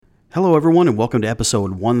Hello, everyone, and welcome to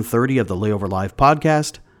episode 130 of the Layover Live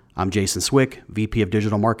podcast. I'm Jason Swick, VP of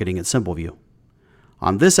Digital Marketing at SimpleView.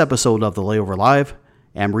 On this episode of the Layover Live,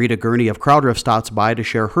 Amrita Gurney of Crowdriff stops by to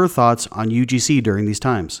share her thoughts on UGC during these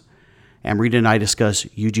times. Amrita and I discuss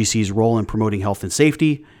UGC's role in promoting health and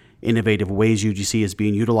safety, innovative ways UGC is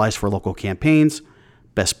being utilized for local campaigns,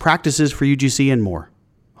 best practices for UGC, and more.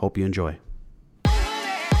 Hope you enjoy.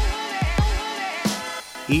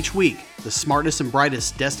 Each week, the smartest and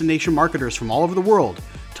brightest destination marketers from all over the world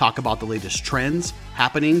talk about the latest trends,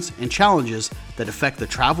 happenings, and challenges that affect the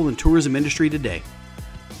travel and tourism industry today.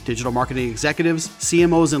 Digital marketing executives,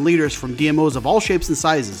 CMOs, and leaders from DMOs of all shapes and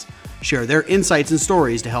sizes share their insights and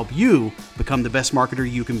stories to help you become the best marketer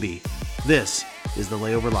you can be. This is the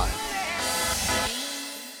Layover Live.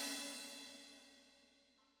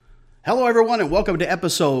 Hello, everyone, and welcome to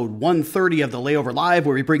episode 130 of the Layover Live,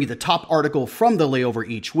 where we bring you the top article from the Layover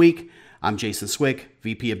each week. I'm Jason Swick,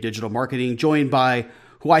 VP of Digital Marketing, joined by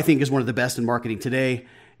who I think is one of the best in marketing today,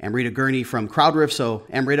 Amrita Gurney from Crowdriff. So,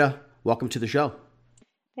 Amrita, welcome to the show.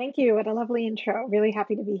 Thank you. What a lovely intro. Really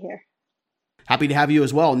happy to be here. Happy to have you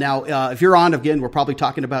as well. Now, if you're on, again, we're probably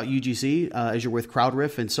talking about UGC as you're with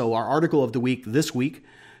Crowdriff. And so our article of the week this week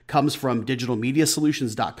comes from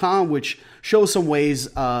digitalmediasolutions.com, which shows some ways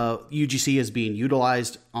UGC is being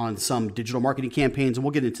utilized on some digital marketing campaigns. And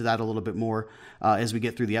we'll get into that a little bit more as we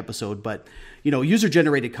get through the episode. But,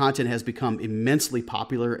 user-generated content has become immensely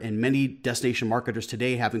popular, and many destination marketers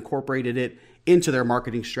today have incorporated it into their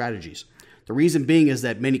marketing strategies. The reason being is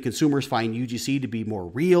that many consumers find UGC to be more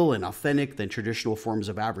real and authentic than traditional forms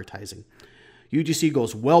of advertising. UGC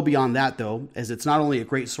goes well beyond that, though, as it's not only a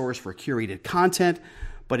great source for curated content,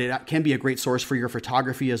 but it can be a great source for your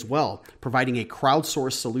photography as well, providing a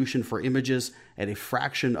crowdsourced solution for images at a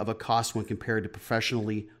fraction of a cost when compared to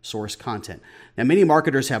professionally sourced content. Now, many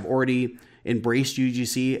marketers have already embraced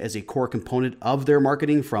UGC as a core component of their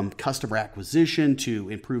marketing, from customer acquisition to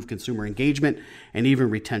improved consumer engagement and even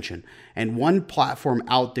retention. And one platform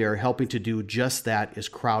out there helping to do just that is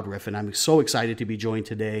Crowdriff. And I'm so excited to be joined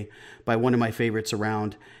today by one of my favorites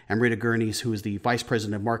around, Amrita Gurney, who is the Vice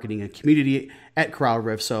President of Marketing and Community at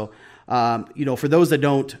Crowdriff. So, for those that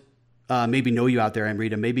don't maybe know you out there,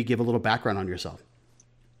 Amrita, maybe give a little background on yourself.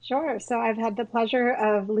 Sure. So I've had the pleasure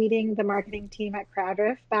of leading the marketing team at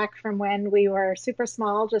Crowdriff back from when we were super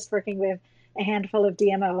small, just working with a handful of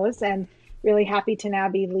DMOs, and really happy to now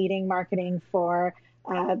be leading marketing for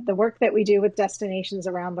the work that we do with destinations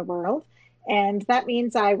around the world. And that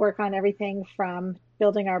means I work on everything from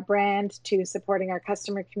building our brand to supporting our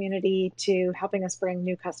customer community to helping us bring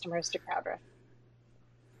new customers to Crowdriff.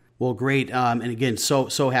 Well, great. And again,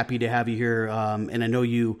 so happy to have you here. And I know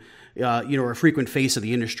you are a frequent face of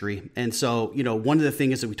the industry. And so, one of the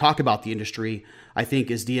things that we talk about the industry, I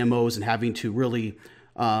think, is DMOs and having to really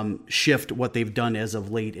shift what they've done as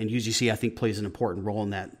of late. And UGC, I think, plays an important role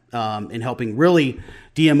in that, in helping really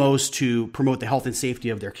DMOs to promote the health and safety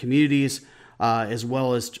of their communities, as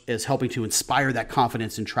well as helping to inspire that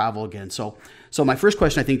confidence in travel again. So my first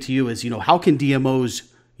question, I think, to you is, how can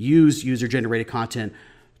DMOs use user-generated content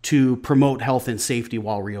to promote health and safety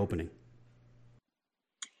while reopening?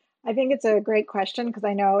 I think it's a great question, because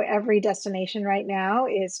I know every destination right now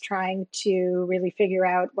is trying to really figure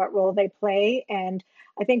out what role they play. And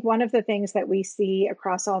I think one of the things that we see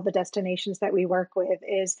across all the destinations that we work with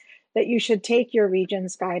is that you should take your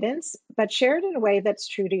region's guidance, but share it in a way that's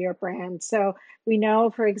true to your brand. So we know,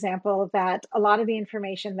 for example, that a lot of the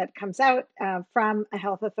information that comes out from a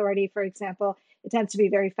health authority, for example, it tends to be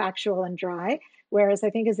very factual and dry. Whereas I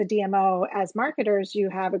think as a DMO, as marketers, you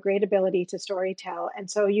have a great ability to storytell.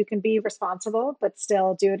 And so you can be responsible, but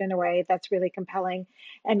still do it in a way that's really compelling.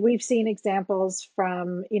 And we've seen examples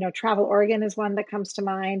from, Travel Oregon is one that comes to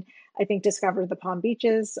mind. I think Discover the Palm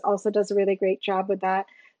Beaches also does a really great job with that.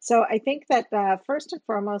 So I think that first and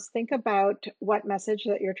foremost, think about what message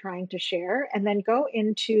that you're trying to share, and then go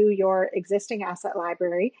into your existing asset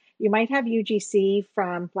library. You might have UGC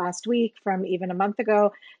from last week, from even a month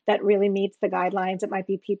ago, that really meets the guidelines. It might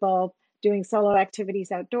be people doing solo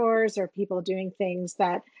activities outdoors, or people doing things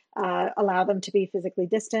that allow them to be physically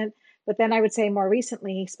distant. But then I would say more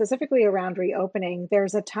recently, specifically around reopening,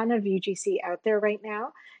 there's a ton of UGC out there right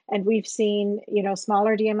now. And we've seen,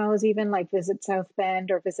 smaller DMOs, even like Visit South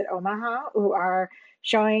Bend or Visit Omaha, who are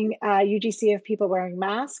showing UGC of people wearing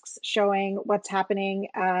masks, showing what's happening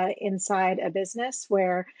inside a business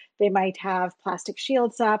where they might have plastic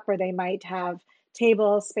shields up, or they might have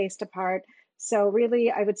tables spaced apart. So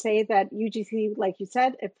really, I would say that UGC, like you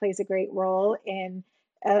said, it plays a great role in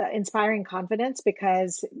inspiring confidence,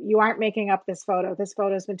 because you aren't making up this photo. This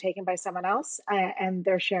photo has been taken by someone else, and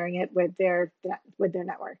they're sharing it with their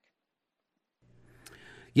network.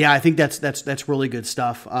 Yeah, I think that's really good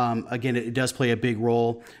stuff. Again, it does play a big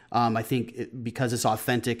role. I think because it's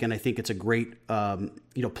authentic, and I think it's a great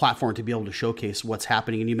platform to be able to showcase what's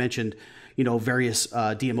happening. And you mentioned various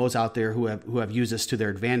DMOs out there who have used this to their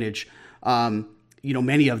advantage.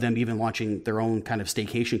 Many of them even launching their own kind of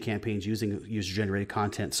staycation campaigns using user generated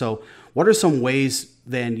content. So, what are some ways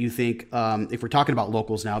then you think, if we're talking about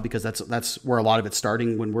locals now, because that's where a lot of it's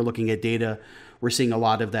starting when we're looking at data. We're seeing a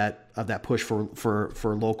lot of that push for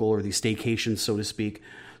local, or these staycations, so to speak.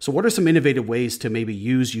 So what are some innovative ways to maybe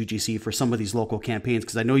use UGC for some of these local campaigns?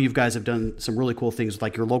 Because I know you guys have done some really cool things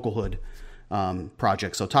like your Localhood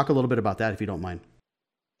project. So talk a little bit about that if you don't mind.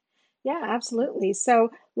 Yeah, absolutely. So,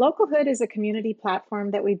 Localhood is a community platform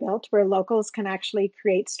that we built where locals can actually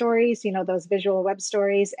create stories, those visual web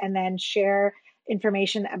stories, and then share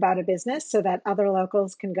information about a business so that other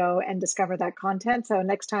locals can go and discover that content. So,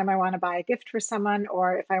 next time I want to buy a gift for someone,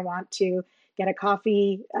 or if I want to get a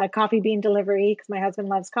coffee bean delivery because my husband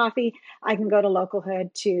loves coffee, I can go to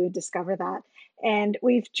Localhood to discover that. And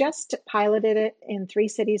we've just piloted it in 3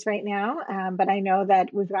 cities right now. But I know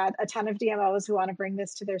that we've got a ton of DMOs who want to bring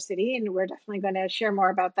this to their city, and we're definitely going to share more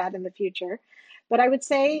about that in the future. But I would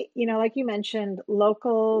say, like you mentioned,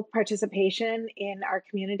 local participation in our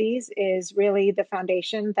communities is really the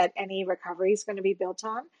foundation that any recovery is going to be built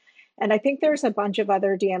on. And I think there's a bunch of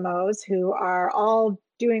other DMOs who are all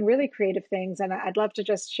doing really creative things. And I'd love to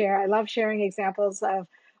just share, I love sharing examples of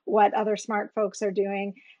what other smart folks are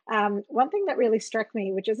doing. One thing that really struck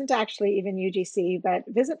me, which isn't actually even UGC, but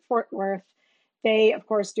Visit Fort Worth, they, of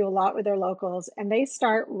course, do a lot with their locals, and they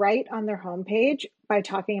start right on their homepage by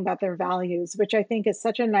talking about their values, which I think is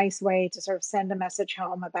such a nice way to sort of send a message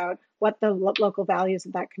home about what the local values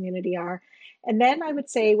of that community are. And then I would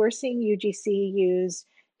say we're seeing UGC used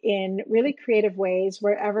in really creative ways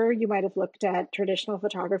wherever you might have looked at traditional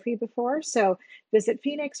photography before. So, Visit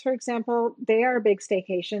Phoenix, for example, they are a big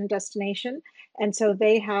staycation destination. And so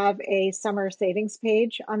they have a summer savings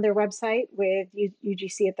page on their website with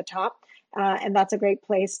UGC at the top. And that's a great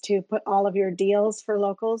place to put all of your deals for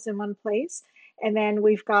locals in one place. And then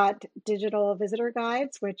we've got digital visitor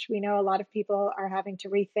guides, which we know a lot of people are having to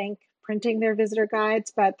rethink printing their visitor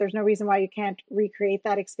guides, but there's no reason why you can't recreate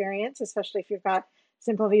that experience, especially if you've got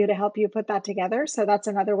Simple View to help you put that together. So that's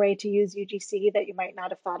another way to use UGC that you might not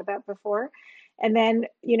have thought about before. And then,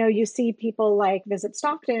 you see people like Visit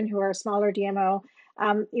Stockton, who are a smaller DMO.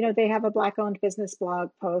 They have a Black-owned business blog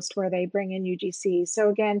post where they bring in UGC. So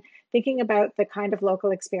again, thinking about the kind of local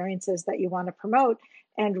experiences that you want to promote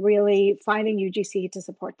and really finding UGC to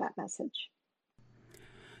support that message.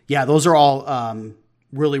 Yeah, those are all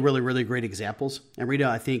really, really, really great examples. And Rita,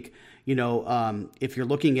 I think, if you're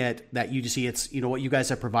looking at that UGC, it's, what you guys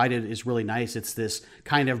have provided is really nice. It's this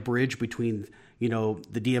kind of bridge between, the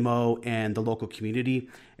DMO and the local community.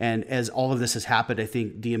 And as all of this has happened, I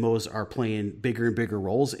think DMOs are playing bigger and bigger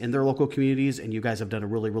roles in their local communities. And you guys have done a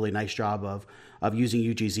really, really nice job of using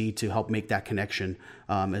UGC to help make that connection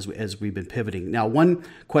as we've been pivoting. Now, one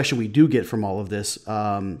question we do get from all of this,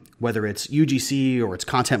 whether it's UGC or it's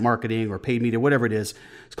content marketing or paid media, whatever it is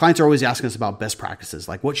clients are always asking us about best practices.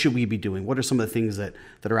 Like, what should we be doing? What are some of the things that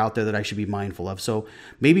are out there that I should be mindful of? So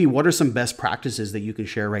maybe what are some best practices that you can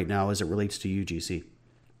share right now as it relates to UGC?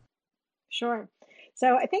 Sure.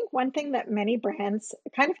 So I think one thing that many brands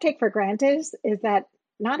kind of take for granted is that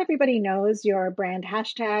not everybody knows your brand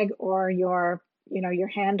hashtag or your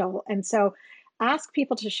handle. And so ask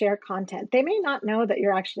people to share content. They may not know that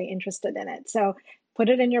you're actually interested in it. So put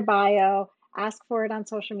it in your bio, ask for it on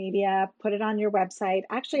social media, put it on your website,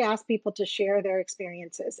 actually ask people to share their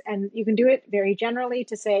experiences. And you can do it very generally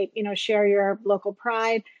to say, share your local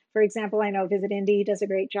pride. For example, I know Visit Indy does a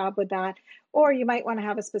great job with that. Or you might want to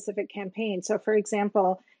have a specific campaign. So for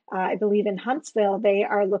example, I believe in Huntsville, they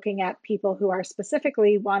are looking at people who are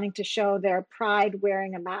specifically wanting to show their pride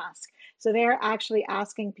wearing a mask. So they're actually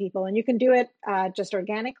asking people, and you can do it just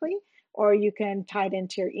organically, or you can tie it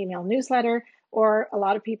into your email newsletter, or a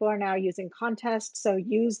lot of people are now using contests. So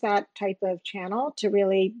use that type of channel to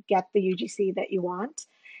really get the UGC that you want.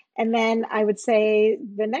 And then I would say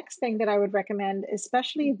the next thing that I would recommend,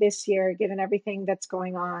 especially this year, given everything that's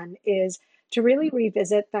going on, is to really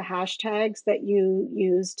revisit the hashtags that you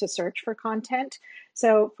use to search for content.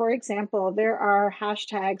 So, for example, there are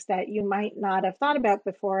hashtags that you might not have thought about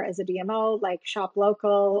before as a DMO, like shop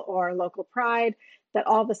local or local pride, that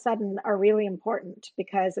all of a sudden are really important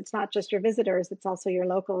because it's not just your visitors, it's also your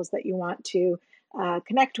locals that you want to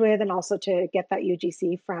connect with and also to get that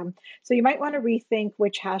UGC from. So you might want to rethink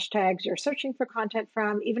which hashtags you're searching for content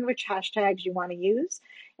from, even which hashtags you want to use.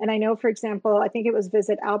 And I know, for example, I think it was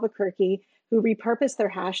Visit Albuquerque who repurpose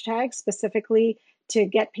their hashtags specifically to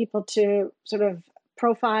get people to sort of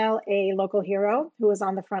profile a local hero who is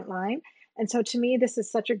on the front line. And so to me, this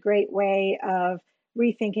is such a great way of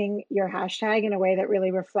rethinking your hashtag in a way that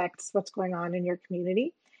really reflects what's going on in your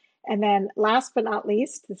community. And then last but not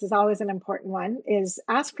least, this is always an important one, is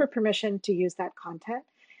ask for permission to use that content.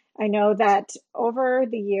 I know that over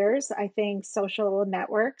the years, I think social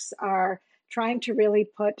networks are trying to really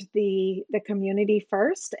put the community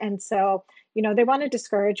first. And so, they want to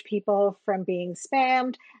discourage people from being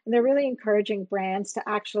spammed. And they're really encouraging brands to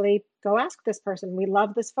actually go ask this person, we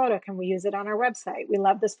love this photo. Can we use it on our website? We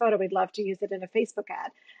love this photo. We'd love to use it in a Facebook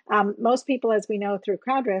ad. Most people, as we know through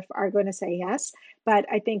Crowdriff, are going to say yes. But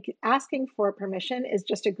I think asking for permission is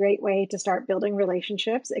just a great way to start building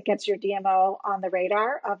relationships. It gets your DMO on the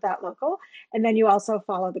radar of that local. And then you also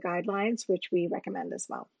follow the guidelines, which we recommend as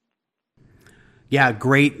well. Yeah,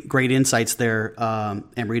 great insights there,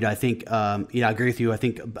 Amrita. I think, I agree with you. I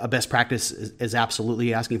think a best practice is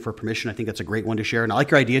absolutely asking for permission. I think that's a great one to share. And I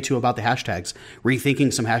like your idea too about the hashtags,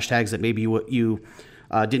 rethinking some hashtags that maybe you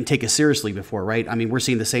didn't take as seriously before, right? I mean, we're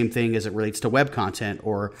seeing the same thing as it relates to web content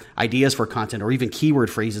or ideas for content or even keyword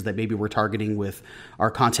phrases that maybe we're targeting with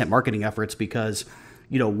our content marketing efforts because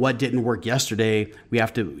what didn't work yesterday, we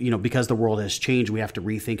have to, because the world has changed, we have to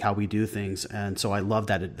rethink how we do things. And so I love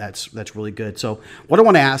that. That's really good. So what I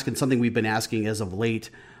want to ask, and something we've been asking as of late,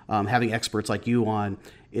 having experts like you on,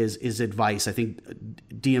 is advice. I think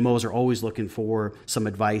DMOs are always looking for some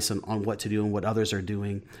advice on what to do and what others are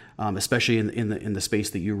doing, especially in the space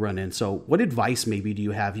that you run in. So what advice maybe do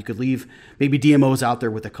you have? You could leave maybe DMOs out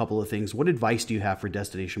there with a couple of things. What advice do you have for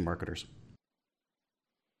destination marketers?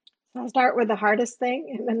 I'll start with the hardest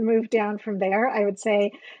thing and then move down from there. I would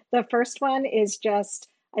say the first one is just,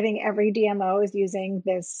 I think every DMO is using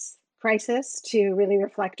this crisis to really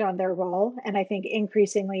reflect on their role. And I think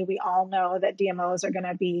increasingly we all know that DMOs are going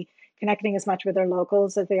to be connecting as much with their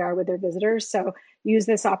locals as they are with their visitors. So use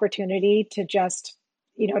this opportunity to just,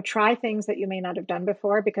 try things that you may not have done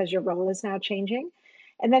before because your role is now changing.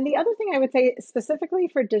 And then the other thing I would say specifically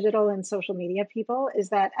for digital and social media people is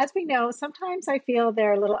that, as we know, sometimes I feel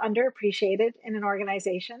they're a little underappreciated in an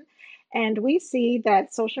organization. And we see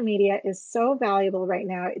that social media is so valuable right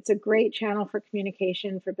now. It's a great channel for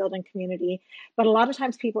communication, for building community. But a lot of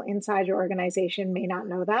times people inside your organization may not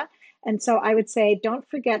know that. And so I would say, don't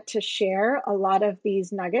forget to share a lot of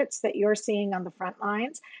these nuggets that you're seeing on the front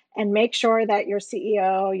lines and make sure that your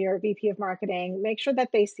CEO, your VP of marketing, make sure that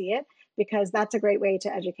they see it, because that's a great way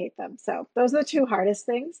to educate them. So those are the two hardest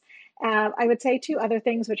things. I would say two other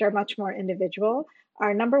things which are much more individual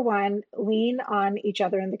are, number one, lean on each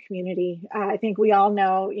other in the community. I think we all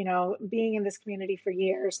know, being in this community for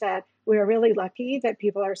years, that we're really lucky that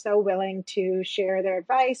people are so willing to share their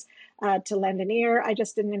advice, to lend an ear. I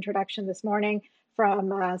just did an introduction this morning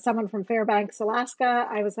from someone from Fairbanks, Alaska.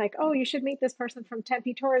 I was like, oh, you should meet this person from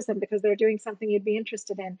Tempe Tourism because they're doing something you'd be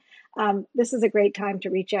interested in. This is a great time to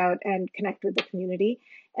reach out and connect with the community.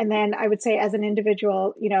 And then I would say as an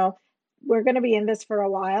individual, we're going to be in this for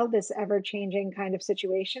a while, this ever-changing kind of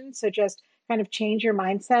situation. So just kind of change your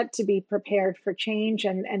mindset to be prepared for change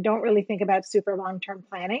and don't really think about super long-term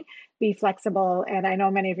planning. Be flexible. And I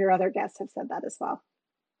know many of your other guests have said that as well.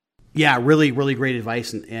 Yeah, really, really great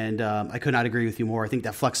advice. And I could not agree with you more. I think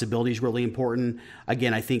that flexibility is really important.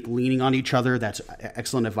 Again, I think leaning on each other, that's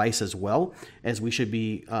excellent advice as well, as we should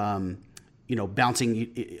be,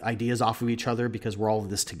 bouncing ideas off of each other because we're all of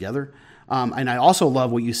this together. And I also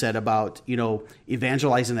love what you said about,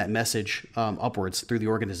 evangelizing that message upwards through the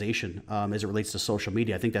organization as it relates to social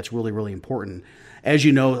media. I think that's really, really important. As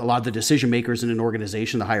you know, a lot of the decision makers in an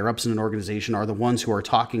organization, the higher ups in an organization, are the ones who are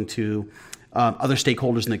talking to other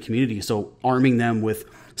stakeholders in the community. So arming them with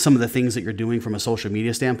some of the things that you're doing from a social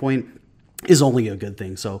media standpoint is only a good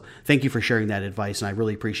thing. So thank you for sharing that advice. And I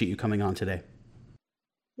really appreciate you coming on today.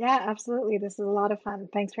 Yeah, absolutely. This is a lot of fun.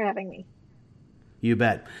 Thanks for having me. You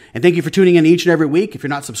bet. And thank you for tuning in each and every week. If you're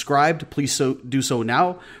not subscribed, please do so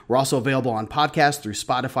now. We're also available on podcast through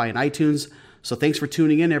Spotify and iTunes. So thanks for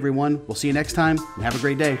tuning in, everyone. We'll see you next time and have a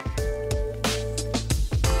great day.